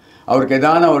பண்ணியிருப்பாங்க. அவருக்கு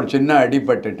எதான ஒரு சின்ன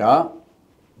அடிபட்டுட்டா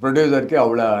ப்ரொடியூசருக்கு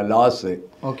அவ்வளோ லாஸு.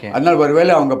 ஓகே, அதனால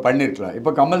ஒருவேளை அவங்க பண்ணியிருக்கலாம்.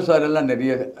 இப்போ கமல் சார் எல்லாம்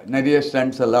நிறைய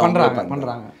ஸ்டண்ட்ஸ் எல்லாம்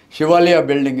பண்ணுறாங்க. சிவாலியா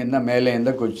பில்டிங் இருந்தால் மேலே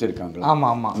இருந்தால் குதிச்சிருக்காங்களா? ஆமாம்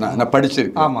ஆமாம், நான்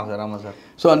படிச்சிருக்கேன். ஆமாம் சார், ஆமாம் சார்.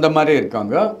 ஸோ அந்த மாதிரி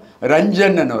இருக்காங்க.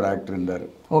 ரஞ்சன் ஒரு ஆக்டர் இருந்தார்.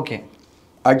 ஓகே,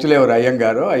 ஆக்சுவலி ஒரு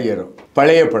ஐயங்காரோ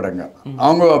பழைய படங்க.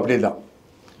 அவங்க அப்படி தான்,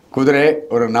 குதிரை,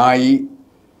 ஒரு நாய்,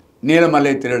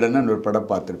 நீலமலை திருடன்னு ஒரு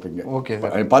படம் பார்த்துருப்பீங்க. ஓகே,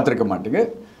 பார்த்துருக்க மாட்டீங்க,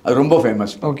 அது ரொம்ப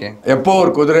ஃபேமஸ். ஓகே, எப்போ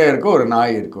ஒரு குதிரை இருக்கும், ஒரு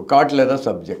நாய் இருக்கும், காட்டில் தான்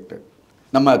சப்ஜெக்ட்.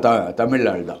 நம்ம தமிழ்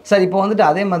ஆள் தான் சார். இப்போ வந்துட்டு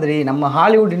அதே மாதிரி நம்ம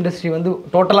ஹாலிவுட் இண்டஸ்ட்ரி வந்து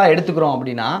டோட்டலாக எடுத்துக்கிறோம்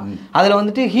அப்படின்னா அதில்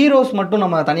வந்துட்டு ஹீரோஸ் மட்டும்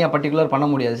நம்ம தனியாக பர்டிகுலர் பண்ண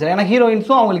முடியாது சார். ஏன்னா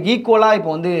ஹீரோயின்ஸும் அவங்களுக்கு ஈக்குவலாக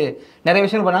இப்போ வந்து நிறைய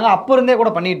விஷயம் பண்ணாங்க, அப்போ இருந்தே கூட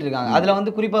பண்ணிட்டு இருக்காங்க. அதில்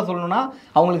வந்து குறிப்பாக சொல்லணும்னா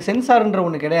அவங்களுக்கு சென்சார்ன்ற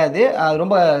ஒன்று கிடையாது, அது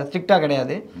ரொம்ப ஸ்ட்ரிக்டாக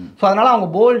கிடையாது. ஸோ அதனால் அவங்க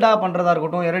போல்டாக பண்ணுறதா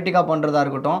இருக்கட்டும், எரட்டிக்காக பண்ணுறதா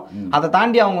இருக்கட்டும், அதை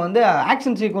தாண்டி அவங்க வந்து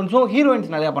ஆக்ஷன் சீக்வன்ஸும்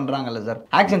ஹீரோயின்ஸ் நிறையா பண்ணுறாங்கல்ல சார்,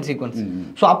 ஆக்ஷன் சீக்வன்ஸ்.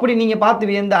 ஸோ அப்படி நீங்கள் பார்த்து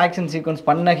வியந்த ஆக்ஷன் சீக்வன்ஸ்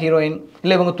பண்ண ஹீரோயின்,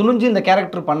 இல்லை இவங்க துணிஞ்சு இந்த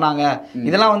கேரக்டர் பண்ணாங்க,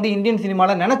 இதெல்லாம் வந்து இந்தியன்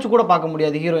சினிமாவில் நினச்சி கூட பார்க்க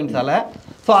முடியாது ஹீரோயின்ஸால்.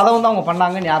 ஸோ அதை வந்து அவங்க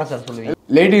பண்ணாங்கன்னு யாரை சார் சொல்லுவீங்க?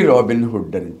 Lady robin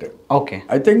hood. Okay,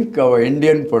 I think அவ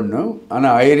இந்தியன் பொண்ணு,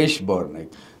 ஆனால் ஐரிஷ் பார்ன்.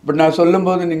 பட் நான்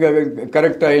சொல்லும்போது நீங்கள்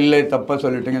கரெக்டாக இல்லை தப்பாக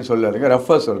சொல்லிட்டீங்கன்னு சொல்லாதுங்க,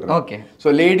 ரஃபாக சொல்கிறேன். Okay, so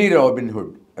lady robin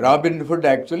hood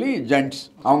actually gents.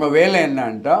 அவங்க வேலை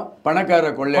என்னன்ட்டா பணக்கார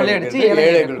கொள்ளையடிச்சு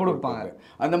ஏழைகள் கொடுப்பாங்க.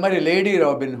 அந்த மாதிரி லேடி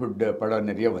ராபின் ஹுட் படம்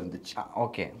நிறைய வந்துச்சு.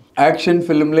 ஓகே, ஆக்ஷன்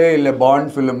ஃபிலிம்ல இல்லை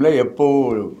பாண்ட் ஃபிலிம்ல எப்போ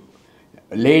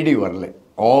லேடி வரல,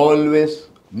 ஆல்வேஸ்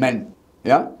மென்.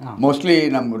 மோஸ்ட்லி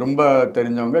நம்ம ரொம்ப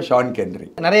தெரிஞ்சவங்க ஷான் கென்ரி.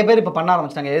 நிறைய பேர் இப்போ பண்ண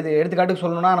ஆரம்பிச்சிட்டாங்க. எடுத்துக்காட்டுக்கு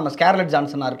சொல்லணும்னா நம்ம ஸ்கார்லெட்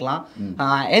ஜான்சனா இருக்கலாம்,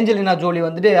 ஏஞ்சலினா ஜோலி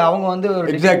வந்துட்டு அவங்க வந்து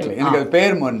ஒரு எக்ஸாக்ட்லி எனக்கு அது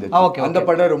பேர் மறந்துட்டு அந்த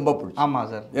படம் ரொம்ப பிடிக்கும். ஆமாம்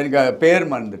சார், எனக்கு பேர்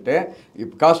மறந்துட்டு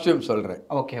இப்போ காஸ்டியூம் சொல்கிறேன்.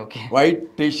 Okay okay, white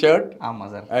T shirt.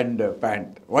 ஆமாம் sir, and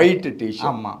pant white T shirt.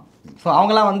 ஆமாம். ஸோ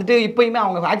அவங்களாம் வந்துட்டு இப்போயுமே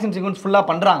அவங்க ஆக்ஷன் சீக்வன்ஸ் ஃபுல்லாக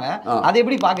பண்ணுறாங்க. அதை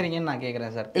எப்படி பார்க்குறீங்கன்னு நான்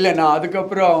கேட்குறேன் சார். இல்லை, நான்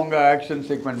அதுக்கப்புறம் அவங்க ஆக்ஷன்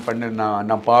சீக்வன்ஸ் பண்ணி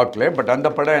நான் பார்க்கல. பட் அந்த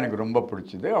படம் எனக்கு ரொம்ப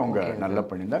பிடிச்சிது, அவங்க நல்லா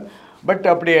பண்ணியிருந்தாங்க. பட்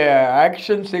அப்படி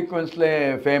ஆக்ஷன் சீக்வன்ஸில்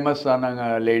ஃபேமஸ் ஆனாங்க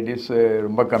லேடிஸ்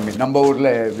ரொம்ப கம்மி. நம்ம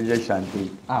ஊரில் விஜய் சாந்தி.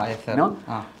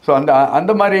 ஸோ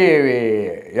அந்த மாதிரி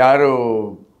யாரும்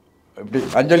இப்படி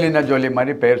அஞ்சலினா ஜோலி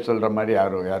மாதிரி பேர் சொல்கிற மாதிரி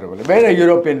யாரும் இல்லை. வேறு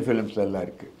யூரோப்பியன் ஃபிலிம்ஸ் எல்லாம்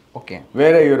இருக்குது. ஓகே,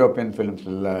 வேறு யூரோப்பியன் ஃபிலிம்ஸ்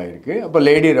எல்லாம் இருக்குது. அப்போ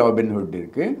லேடி ராபின் ஹுட்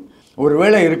இருக்குது.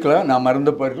 ஒருவேளை இருக்கலாம், நான்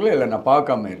மறந்து போயிருக்கலாம், இல்லை நான்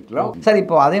பார்க்காம இருக்கலாம் சார்.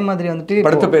 இப்போ அதே மாதிரி வந்துட்டு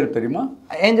படத்து பேர் தெரியுமா?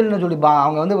 ஏஞ்சலினா ஜோலி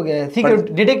அவங்க வந்து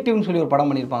சீக்ரெட் டிடெக்டிவ்னு சொல்லி ஒரு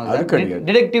படம் பண்ணியிருப்பாங்க.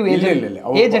 டிடெக்டிவ்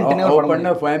ஏஜென்ட்னு ஒரு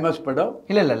படம், ஃபேமஸ் படம்.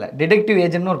 இல்லை டிடெக்டிவ்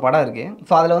ஏஜென்ட்னு ஒரு படம் இருக்குது.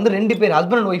 ஸோ அதில் வந்து 2 பேர்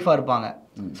ஹஸ்பண்ட் அண்ட் ஒய்ஃபாக இருப்பாங்க.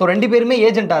 ஸோ 2 பேருமே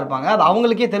ஏஜென்ட்டாக இருப்பாங்க. அது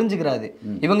அவங்களுக்கே தெரிஞ்சுக்கிறாது,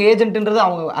 இவங்க ஏஜென்ட்ன்றது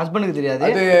அவங்க ஹஸ்பண்டுக்கு தெரியாது.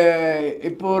 அது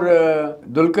இப்போ ஒரு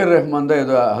துல்கர் ரஹ்மான் தான்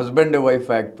ஏதோ ஹஸ்பண்ட்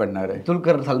ஒய்ஃப் ஆக்ட் பண்ணாரு.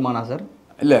 துல்கர் சல்மானா சார்?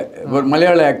 இல்லை, ஒரு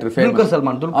மலையாள actor Dulquer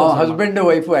Salman. Husband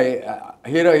wife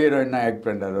ஹீரோயினா ஆக்ட்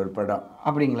பண்ணுறாரு ஒரு படம்.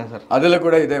 அப்படிங்களா சார்? அதில்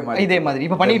கூட இதே மாதிரி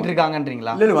இப்போ பண்ணிட்டு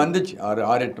இருக்காங்கன்றீங்களா? இல்லை, வந்துச்சு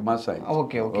 6-8 மாதம்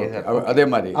ஆயிடுச்சு. ஓகே சார், அதே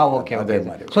மாதிரி. அதே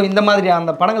மாதிரி. ஸோ இந்த மாதிரி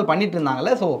அந்த படங்கள் பண்ணிட்டு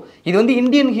இருந்தாங்கல்ல. ஸோ இது வந்து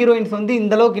இந்தியன் ஹீரோயின்ஸ் வந்து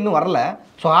இந்த அளவுக்கு இன்னும் வரல.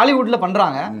 ஸோ ஹாலிவுட்டில்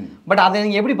பண்ணுறாங்க. பட் அதை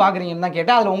நீங்கள் எப்படி பார்க்குறீங்கன்னு தான்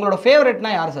கேட்டால், அதில் உங்களோட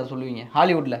ஃபேவரட்னா யார் சார் சொல்லுவீங்க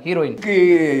ஹாலிவுட்டில் ஹீரோயின்?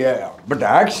 பட்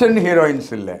ஆக்ஷன்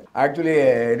ஹீரோயின்ஸ் இல்லை, ஆக்சுவலி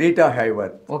ரீட்டா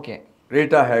ஹைவர்த். ஓகே,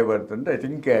 ரீட்டா ஹைவர்த் வந்து ஐ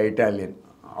திங்க் இட்டாலியன்,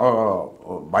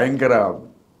 பயங்கர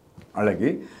அழகி.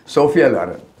 Sofia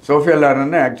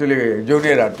Lauren actually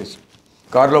junior artist.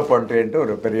 Carlo பாண்ட்ரின்ட்டு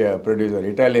ஒரு பெரிய ப்ரொடியூசர்,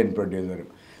 இட்டாலியன் ப்ரொடியூசர்.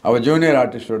 அவள் ஜூனியர்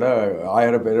ஆர்டிஸ்டோட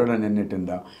 1000 பேரோட நின்றுட்டு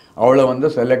இருந்தா. அவளை வந்து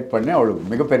செலக்ட் பண்ணி அவள்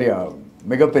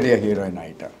மிகப்பெரிய heroine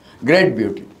ஆகிட்டாள். Great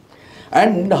beauty.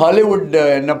 And Hollywood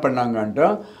என்ன பண்ணாங்கன்ட்டா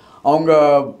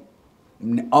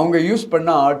அவங்க யூஸ் பண்ண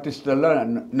ஆர்டிஸ்டெல்லாம்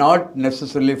நாட்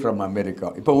நெசசரிலி ஃப்ரம் அமெரிக்கா.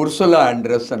 இப்போ உர்சுலா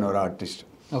ஆண்ட்ரஸ்ன்னு ஒரு artist,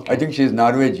 I think she is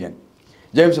Norwegian.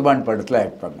 James bond படத்தில்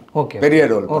ஆக்ட் பண்ண பெரிய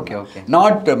ரோல்,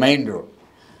 நாட் மெயின் ரோல்.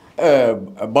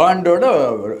 பாண்டோட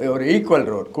ஒரு ஈக்குவல்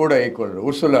ரோல், கூட equal role,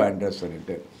 Ursula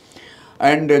ஆண்ட்ரஸ்ன்ட்டு.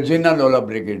 And Jinnah லோலா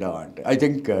Brigida, I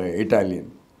think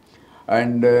Italian.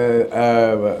 And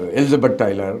Elizabeth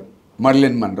tailor,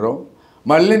 Marilyn Munro.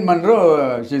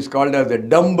 She is called as the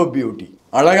dump beauty.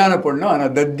 அழகான பொண்ணு,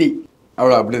 ஆனால் தத்தி,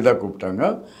 அவளை அப்படி தான் கூப்பிட்டாங்க.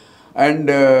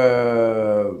 அண்டு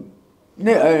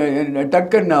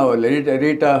டக்குன்னு நான்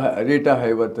ரீட்டா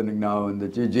ஹைவர்த்தனுக்கு நான்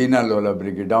வந்துச்சு, ஜீனா லோலா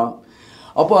பிரிகிடா.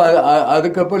 அப்போ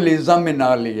அதுக்கப்புறம் லிசா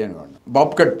மினாலின்னு ஒன்று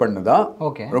பாப் கட் பண்ணுதான்,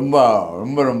 ரொம்ப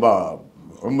ரொம்ப ரொம்ப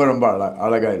ரொம்ப ரொம்ப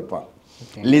அழகாக இருப்பாள்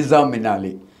லிசா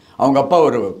மினாலி. அவங்க அப்பா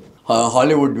ஒரு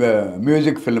Hollywood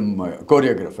music film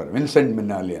choreographer Vincent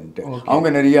மினாலின்ட்டு. அவங்க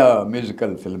நிறையா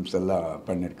மியூசிக்கல் ஃபிலிம்ஸ் எல்லாம்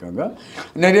பண்ணியிருக்காங்க,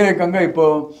 நிறைய இருக்காங்க.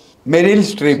 இப்போது மெரில்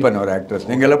ஸ்ட்ரீப்னு ஒரு ஆக்ட்ரஸ்,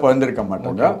 நீங்கள்லாம் பிறந்திருக்க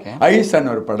மாட்டாங்க.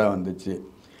 ஐஸ்ன்னு ஒரு படம் வந்துச்சு.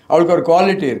 அவளுக்கு ஒரு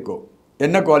குவாலிட்டி இருக்கும்.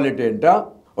 என்ன குவாலிட்டின்ட்டா,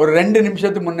 ஒரு 2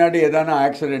 நிமிஷத்துக்கு முன்னாடி எதான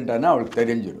ஆக்சிடென்ட் ஆனால் அவளுக்கு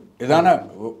தெரிஞ்சிடும், எதான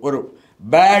ஒரு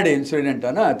பேட் இன்சிடென்ட்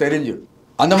ஆனால் தெரிஞ்சிடும்.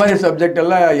 அந்த மாதிரி சப்ஜெக்ட்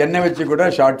எல்லாம் என்னை வச்சு கூட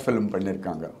ஷார்ட் ஃபிலிம்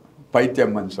பண்ணியிருக்காங்க,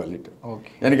 பைத்தியம்னு சொல்லிட்டு.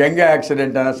 எனக்கு எங்கே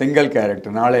ஆக்சிடென்ட் ஆனால் சிங்கிள்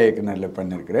கேரக்டர் நாளைய இயக்குனரில்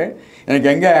பண்ணியிருக்கிறேன். எனக்கு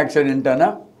எங்கே ஆக்சிடென்ட்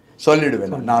ஆனால்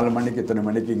சொல்லிடுவேன், 4 மணிக்கு இத்தனை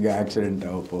மணிக்கு இங்கே ஆக்சிடென்ட்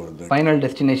ஆக போகிறது. ஃபைனல்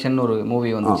டெஸ்டினேஷன் ஒரு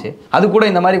மூவி வந்துச்சு, அது கூட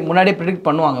இந்த மாதிரி முன்னாடியே ப்ரிடிக்ட்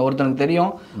பண்ணுவாங்க. ஒருத்தனுக்கு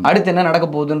தெரியும் அடுத்து என்ன நடக்க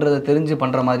போகுதுன்றதை தெரிஞ்சு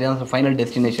பண்ணுற மாதிரி தான் ஃபைனல்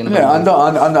டெஸ்டினேஷன். இல்லை,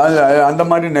 அந்த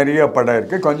மாதிரி நிறைய படம்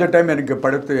இருக்குது. கொஞ்சம் டைம் எனக்கு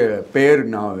படத்து பேர்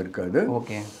நான் இருக்காது.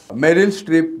 Okay. Merrill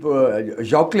ஸ்ட்ரீப்,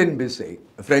 Jacqueline பிசே,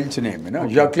 French name,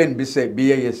 Jacqueline பிசே,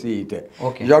 BISE.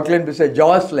 Jacqueline பிசே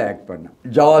ஜாஸ்ல act பண்ண.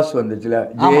 ஜாஸ் வந்துச்சுல,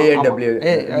 JAW,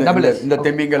 இந்த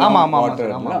திமிங்கல்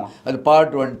வாட்டர், அது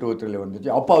பார்ட் 1, 2, 3 வந்துச்சு.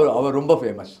 அப்போ அவர் ரொம்ப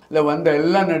ஃபேமஸ். இல்லை வந்த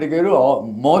எல்லா நடிகரும்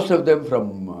most of them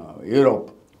from Europe,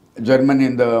 Germany,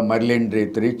 இந்த மர்லின்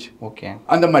ட்ரீத்ரிச், ஓகே,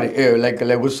 அந்த மாதிரி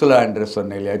லைக் உர்சுலா ஆண்ட்ரஸ்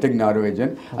சொன்னேன், ஐ திங்க்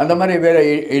நார்வேஜன், அந்த மாதிரி வேறு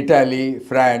இட்டாலி,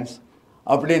 ஃப்ரான்ஸ்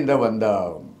அப்படி இந்த வந்த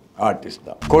ஆர்டிஸ்ட்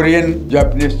தான். கொரியன்,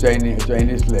 ஜாப்பனீஸ்,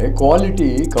 சைனீஸில் குவாலிட்டி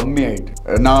கம்மி ஆகிட்டு.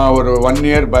 நான் ஒரு 1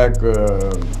 இயர் பேக்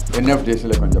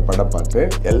NFTஸில் கொஞ்சம் படம் பார்த்து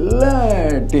எல்லாம்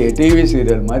டிவி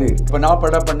சீரியல் மாதிரி இருக்குது. இப்போ நான்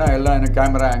படம் பண்ணால் எல்லாம் எனக்கு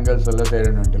கேமரா ஆங்கிள்ஸ் எல்லாம்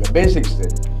தெரியணுன்ட்டு இல்லை, பேசிக்ஸ்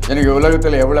தெரியும். எனக்கு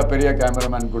உலகத்தில் எவ்வளோ பெரிய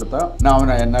கேமராமேன் கொடுத்தா நான்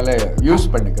அவனை என்னால் யூஸ்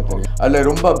பண்ணிக்க தெரியும். அதில்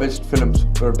ரொம்ப பெஸ்ட் ஃபிலிம்ஸ்,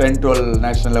 ஒரு 10-12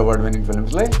 national award winning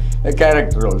ஃபிலிம்ஸில்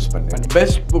character Rolle's பண்ணேன்.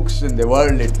 பெஸ்ட் புக்ஸ் இந்த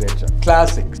வேர்ல்ட் லிட்ரேச்சர்,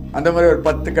 கிளாசிக்ஸ், அந்த மாதிரி ஒரு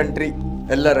 10 கண்ட்ரி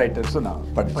எல்லா ரைட்டர்ஸும் நான்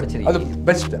படிச்சிருக்கேன். அது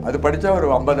பெஸ்ட். அது படித்தா ஒரு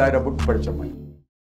 50,000 புக் படித்த மாதிரி.